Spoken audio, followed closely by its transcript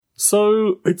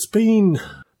So it's been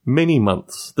many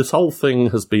months. This whole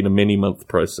thing has been a many-month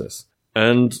process.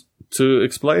 And to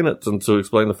explain it and to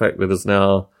explain the fact that it's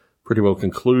now pretty well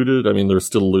concluded, I mean, there are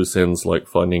still loose ends like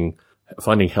finding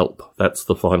help. That's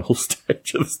the final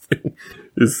stage of this thing,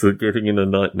 is getting in a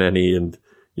night nanny and,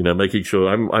 making sure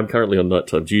I'm currently on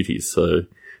nighttime duties. So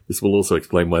this will also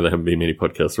explain why there haven't been many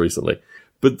podcasts recently.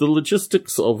 But the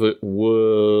logistics of it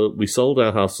were, we sold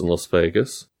our house in Las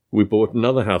Vegas. We bought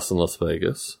another house in Las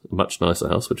Vegas, a much nicer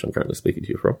house, which I'm currently speaking to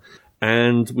you from.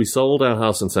 And we sold our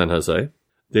house in San Jose.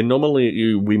 Then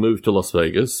normally we moved to Las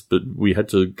Vegas, but we had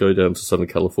to go down to Southern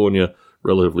California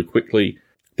relatively quickly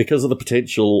because of the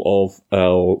potential of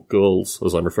our girls,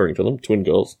 as I'm referring to them, twin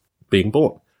girls, being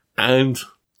born. And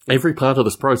every part of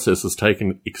this process has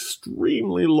taken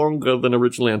extremely longer than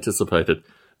originally anticipated.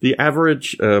 The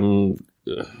average,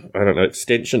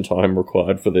 extension time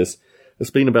required for this has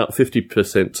been about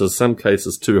 50%, to some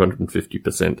cases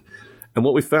 250%. And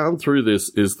what we found through this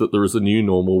is that there is a new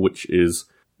normal, which is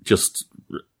just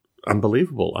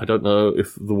unbelievable. I don't know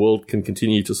if the world can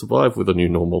continue to survive with a new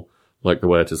normal like the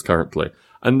way it is currently.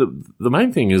 And the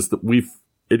main thing is that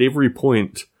at every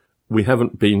point, we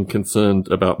haven't been concerned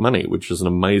about money, which is an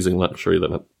amazing luxury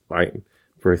that I'm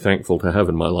very thankful to have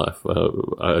in my life.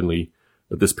 Only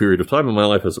at this period of time in my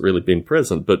life has it really been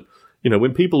present. But,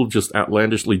 when people just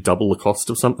outlandishly double the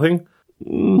cost of something,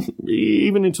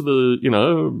 even into the,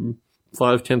 $5,000,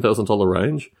 $10,000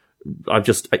 range, I've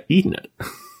just eaten it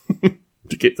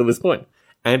to get to this point.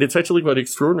 And it's actually quite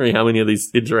extraordinary how many of these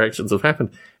interactions have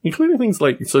happened, including things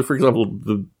like, so for example,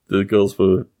 the girls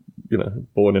were,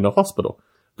 born in a hospital.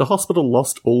 The hospital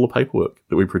lost all the paperwork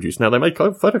that we produced. Now, they made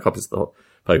photocopies of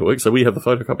the paperwork, so we have the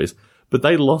photocopies, but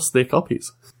they lost their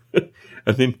copies.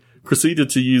 And then proceeded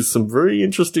to use some very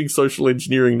interesting social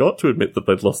engineering not to admit that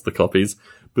they'd lost the copies,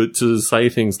 but to say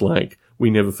things like, we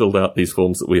never filled out these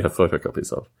forms that we have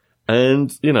photocopies of.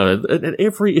 And, at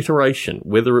every iteration,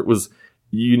 whether it was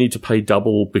you need to pay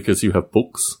double because you have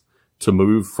books to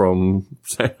move from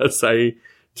San Jose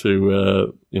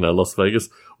to, Las Vegas,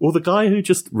 or the guy who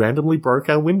just randomly broke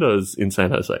our windows in San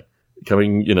Jose,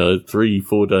 coming,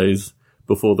 3-4 days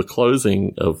before the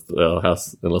closing of our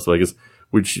house in Las Vegas,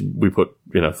 which we put,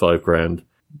 $5,000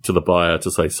 to the buyer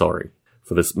to say sorry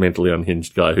for this mentally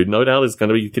unhinged guy who no doubt is going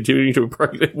to be continuing to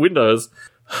break their windows.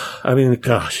 I mean,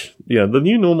 gosh, yeah, the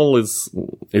new normal is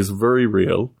very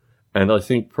real. And I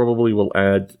think probably will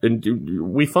add, and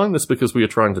we find this because we are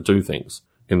trying to do things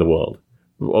in the world.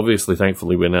 Obviously,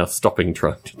 thankfully, we're now stopping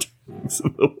trying to do things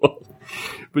in the world.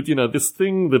 But, this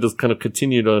thing that has kind of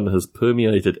continued on has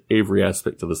permeated every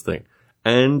aspect of this thing.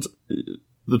 And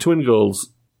the twin girls,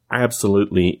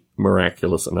 absolutely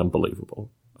miraculous and unbelievable.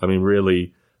 I mean,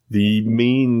 really, the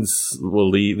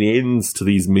ends to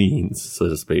these means, so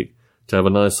to speak, to have a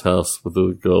nice house with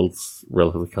the girls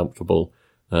relatively comfortable.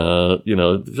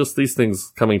 Just these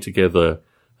things coming together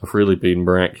have really been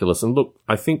miraculous. And look,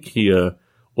 I think here,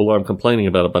 although I'm complaining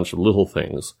about a bunch of little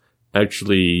things,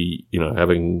 actually,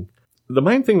 having the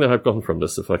main thing that I've gotten from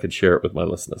this, if I could share it with my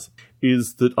listeners,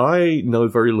 is that I know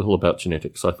very little about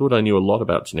genetics. I thought I knew a lot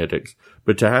about genetics,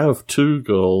 but to have two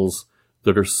girls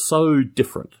that are so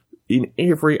different in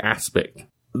every aspect,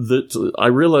 that I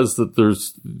realize that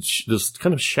there's this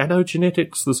kind of shadow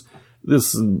genetics,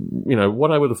 this,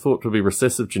 what I would have thought to be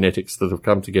recessive genetics that have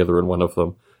come together in one of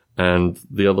them, and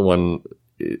the other one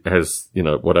has,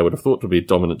 what I would have thought to be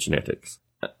dominant genetics.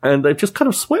 And they've just kind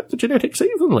of swept the genetics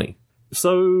evenly.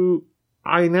 So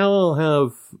I now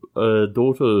have a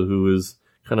daughter who is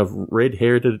kind of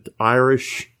red-haired,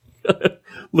 Irish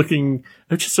looking.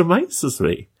 It just amazes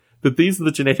me that these are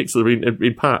the genetics that have been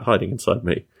in part hiding inside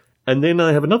me. And then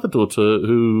I have another daughter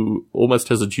who almost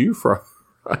has a Jew fro,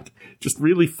 right? Just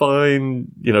really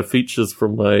fine, features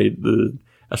from the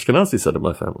Ashkenazi side of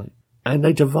my family. And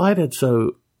they divided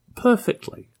so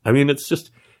perfectly. I mean,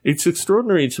 it's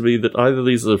extraordinary to me that either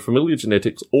these are familiar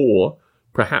genetics or,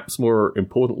 perhaps more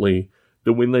importantly,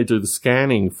 that when they do the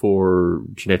scanning for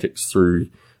genetics through,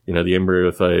 the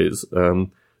embryo phase,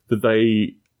 that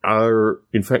they are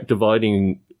in fact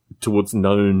dividing towards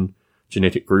known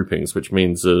genetic groupings, which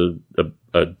means a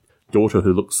daughter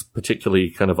who looks particularly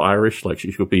kind of Irish, like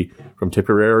she could be from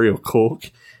Tipperary or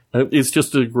Cork, is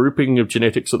just a grouping of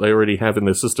genetics that they already have in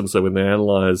their system. So when they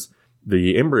analyze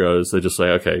the embryos, they just say,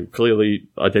 okay, clearly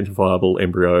identifiable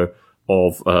embryo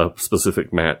of a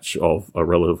specific match of a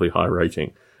relatively high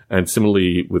rating. And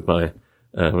similarly with my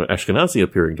Ashkenazi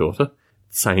appearing daughter,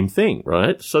 same thing,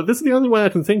 right? So this is the only way I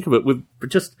can think of it, with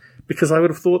just because I would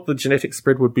have thought the genetic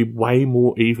spread would be way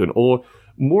more even. Or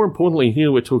more importantly,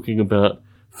 here we're talking about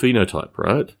phenotype,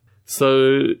 right?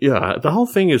 So yeah, the whole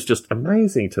thing is just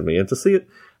amazing to me, and to see it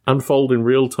unfold in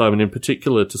real time, and in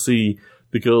particular to see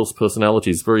the girls'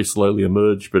 personalities very slowly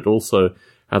emerge, but also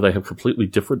how they have completely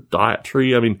different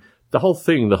dietary. I mean, the whole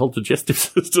digestive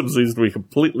system seems to be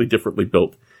completely differently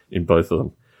built in both of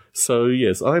them. So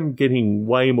yes, I'm getting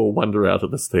way more wonder out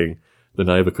of this thing than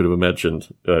I ever could have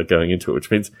imagined going into it,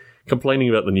 which means complaining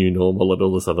about the new normal and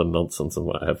all this other nonsense and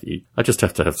what have you. I just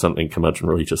have to have something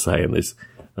curmudgeonly to say in these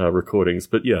recordings.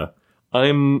 But yeah,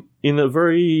 I'm in a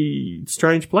very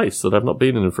strange place that I've not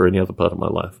been in for any other part of my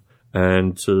life.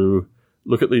 And to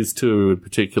look at these two in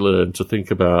particular and to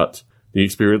think about the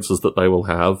experiences that they will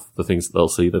have, the things that they'll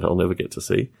see that I'll never get to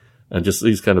see, and just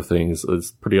these kind of things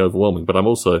is pretty overwhelming. But I'm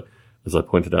also, as I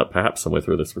pointed out perhaps somewhere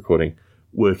through this recording,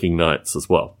 working nights as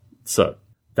well. So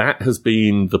that has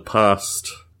been the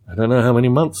past, I don't know how many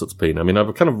months it's been. I mean,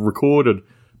 I've kind of recorded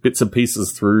bits and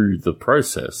pieces through the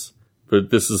process, but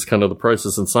this is kind of the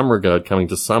process in some regard coming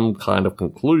to some kind of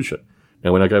conclusion.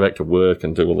 Now, when I go back to work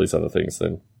and do all these other things,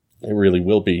 then it really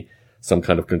will be some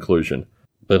kind of conclusion.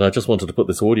 But I just wanted to put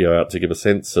this audio out to give a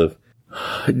sense of,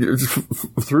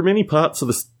 through many parts of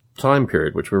this time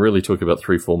period, which we're really talking about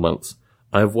 3-4 months,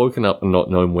 I have woken up and not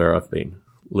known where I've been,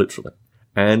 literally.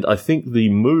 And I think the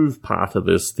move part of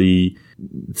this, the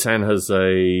San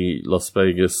Jose, Las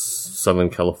Vegas, Southern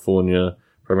California,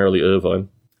 primarily Irvine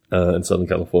in Southern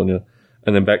California,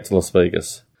 and then back to Las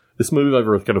Vegas. This move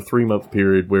over a kind of 3-month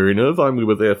period where in Irvine we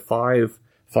were there 5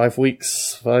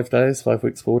 weeks, 5 days, 5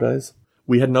 weeks, 4 days.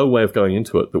 We had no way of going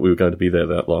into it that we were going to be there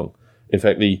that long. In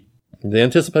fact, the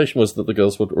anticipation was that the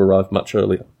girls would arrive much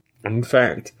earlier. In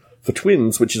fact, for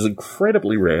twins, which is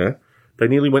incredibly rare, they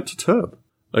nearly went to term.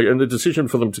 And the decision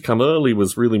for them to come early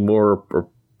was really more a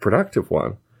productive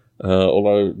one,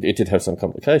 although it did have some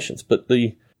complications. But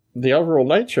the overall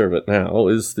nature of it now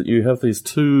is that you have these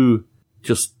two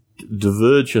just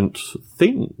divergent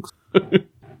things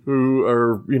who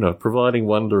are, providing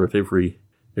wonder at every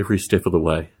step of the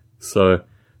way. So,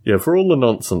 yeah, for all the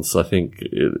nonsense, I think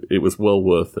it was well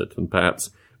worth it. And perhaps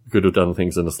we could have done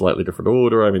things in a slightly different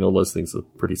order. I mean, all those things are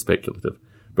pretty speculative.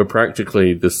 But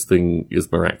practically, this thing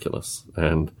is miraculous.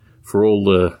 And for all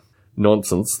the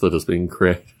nonsense that has been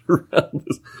created around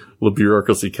this, the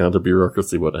bureaucracy,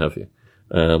 counter-bureaucracy, what have you,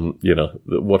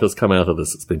 what has come out of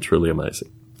this, it's been truly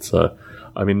amazing. So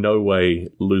I'm in no way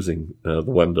losing the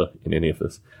wonder in any of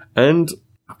this. And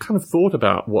I've kind of thought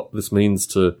about what this means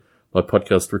to my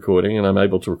podcast recording, and I'm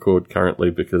able to record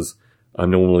currently because I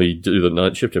normally do the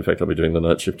night shift. In fact, I'll be doing the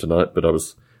night shift tonight, but I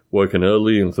was woken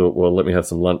early and thought, well, let me have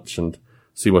some lunch and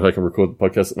see what I can record the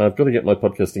podcast. And I've got to get my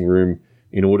podcasting room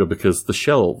in order because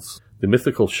the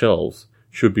mythical shelves,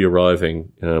 should be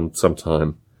arriving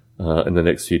sometime in the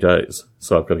next few days.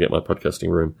 So I've got to get my podcasting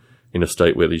room in a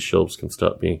state where these shelves can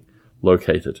start being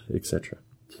located, etc.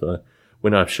 So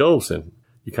when I have shelves in,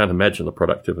 you can't imagine the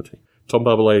productivity. Tom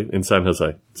Barbalet in San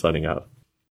Jose, signing out.